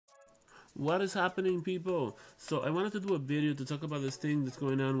What is happening, people? So I wanted to do a video to talk about this thing that's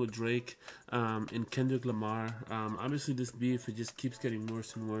going on with Drake and Kendrick Lamar. Obviously, this beef, it just keeps getting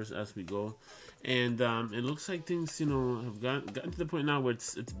worse and worse as we go, and it looks like things, have gotten to the point now where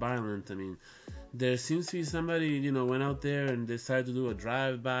it's violent. I mean, there seems to be somebody, went out there and decided to do a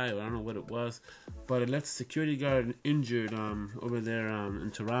drive-by, or I don't know what it was, but it left a security guard injured over there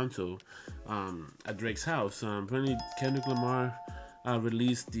in Toronto at Drake's house. Apparently, Kendrick Lamar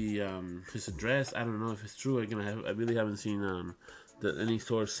released his address. I don't know if it's true. Again, I really haven't seen any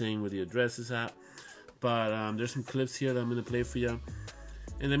source saying where the address is at. But there's some clips here that I'm gonna play for you,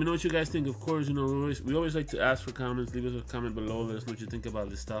 and let me know what you guys think. Of course, we always like to ask for comments. Leave us a comment below. Let us know what you think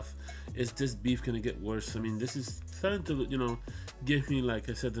about this stuff. Is this beef gonna get worse? I mean, this is starting to give me, like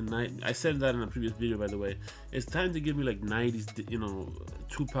I said, I said that in a previous video, by the way. It's time to give me like 90s,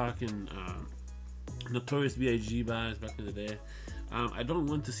 Tupac and Notorious B.I.G. vibes back in the day. I don't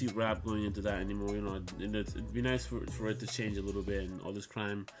want to see rap going into that anymore. It'd be nice for it to change a little bit and all this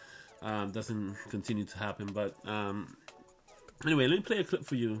crime doesn't continue to happen. But anyway, let me play a clip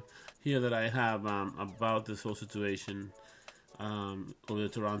for you here that I have about this whole situation over the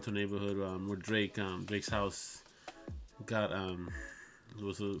Toronto neighborhood where Drake's house got it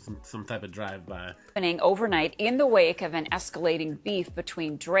was some type of drive-by. Happening overnight in the wake of an escalating beef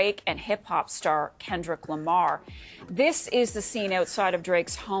between Drake and hip-hop star Kendrick Lamar. This is the scene outside of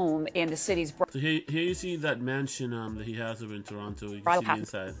Drake's home in the city's So here you see that mansion that he has over in Toronto. You can see the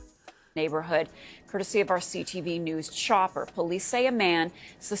inside. Neighborhood, courtesy of our CTV News chopper. Police say a man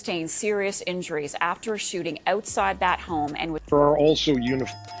sustained serious injuries after a shooting outside that home, and there are also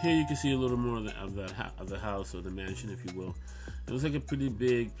uniforms. Here you can see a little more of the house, or the mansion, if you will. It was like a pretty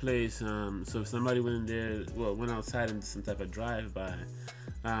big place. So if somebody went in there, went outside and did some type of drive-by,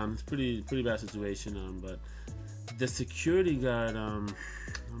 it's pretty bad situation. But the security guard,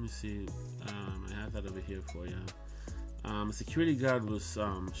 let me see, I have that over here for you. A security guard was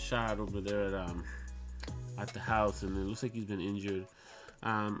shot over there at the house, and it looks like he's been injured.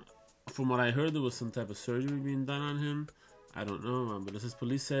 From what I heard, there was some type of surgery being done on him. I don't know, but it says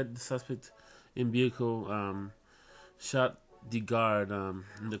police said the suspect in vehicle shot the guard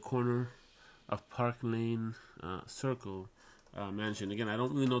in the corner of Park Lane Circle mansion. Again, I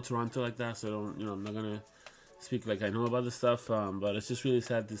don't really know Toronto like that, so I'm not gonna speak like I know about this stuff. But it's just really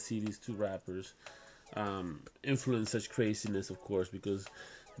sad to see these two rappers influence such craziness, of course, because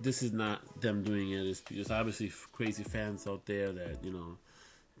this is not them doing it. It's just obviously crazy fans out there that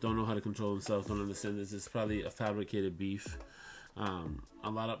don't know how to control themselves, don't understand this. It's probably a fabricated beef. A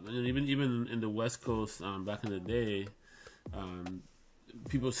lot of, and even in the West Coast back in the day,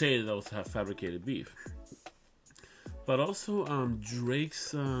 people say those have fabricated beef. But also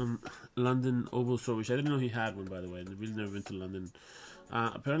Drake's London Oval store, which I didn't know he had one, by the way. I've really never been to London.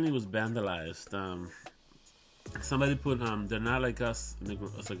 Apparently it was vandalized. Somebody put "They're not like us"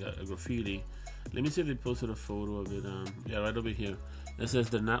 it's like a graffiti. Let me see if they posted a photo of it. Yeah, right over here. It says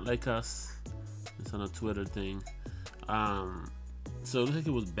 "They're not like us." It's on a Twitter thing. So it looks like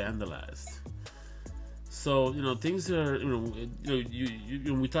it was vandalized. So things are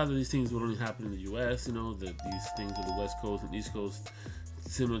we thought that these things would only happen in the U.S. That these things on the West Coast and East Coast,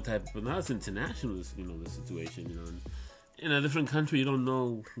 similar type, but now it's international. The situation. In a different country, you don't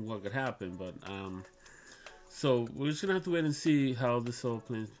know what could happen. But so we're just gonna have to wait and see how this all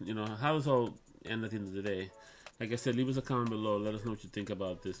plays. How this all ends at the end of the day. Like I said, leave us a comment below. Let us know what you think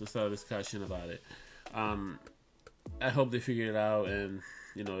about this. Let's have a discussion about it. I hope they figure it out, and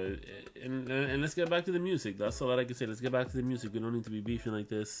and let's get back to the music. That's all that I can say. Let's get back to the music. We don't need to be beefing like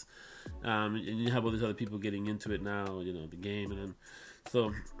this. And you have all these other people getting into it now. The game, and then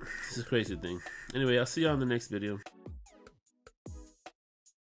so it's a crazy thing. Anyway, I'll see you on the next video.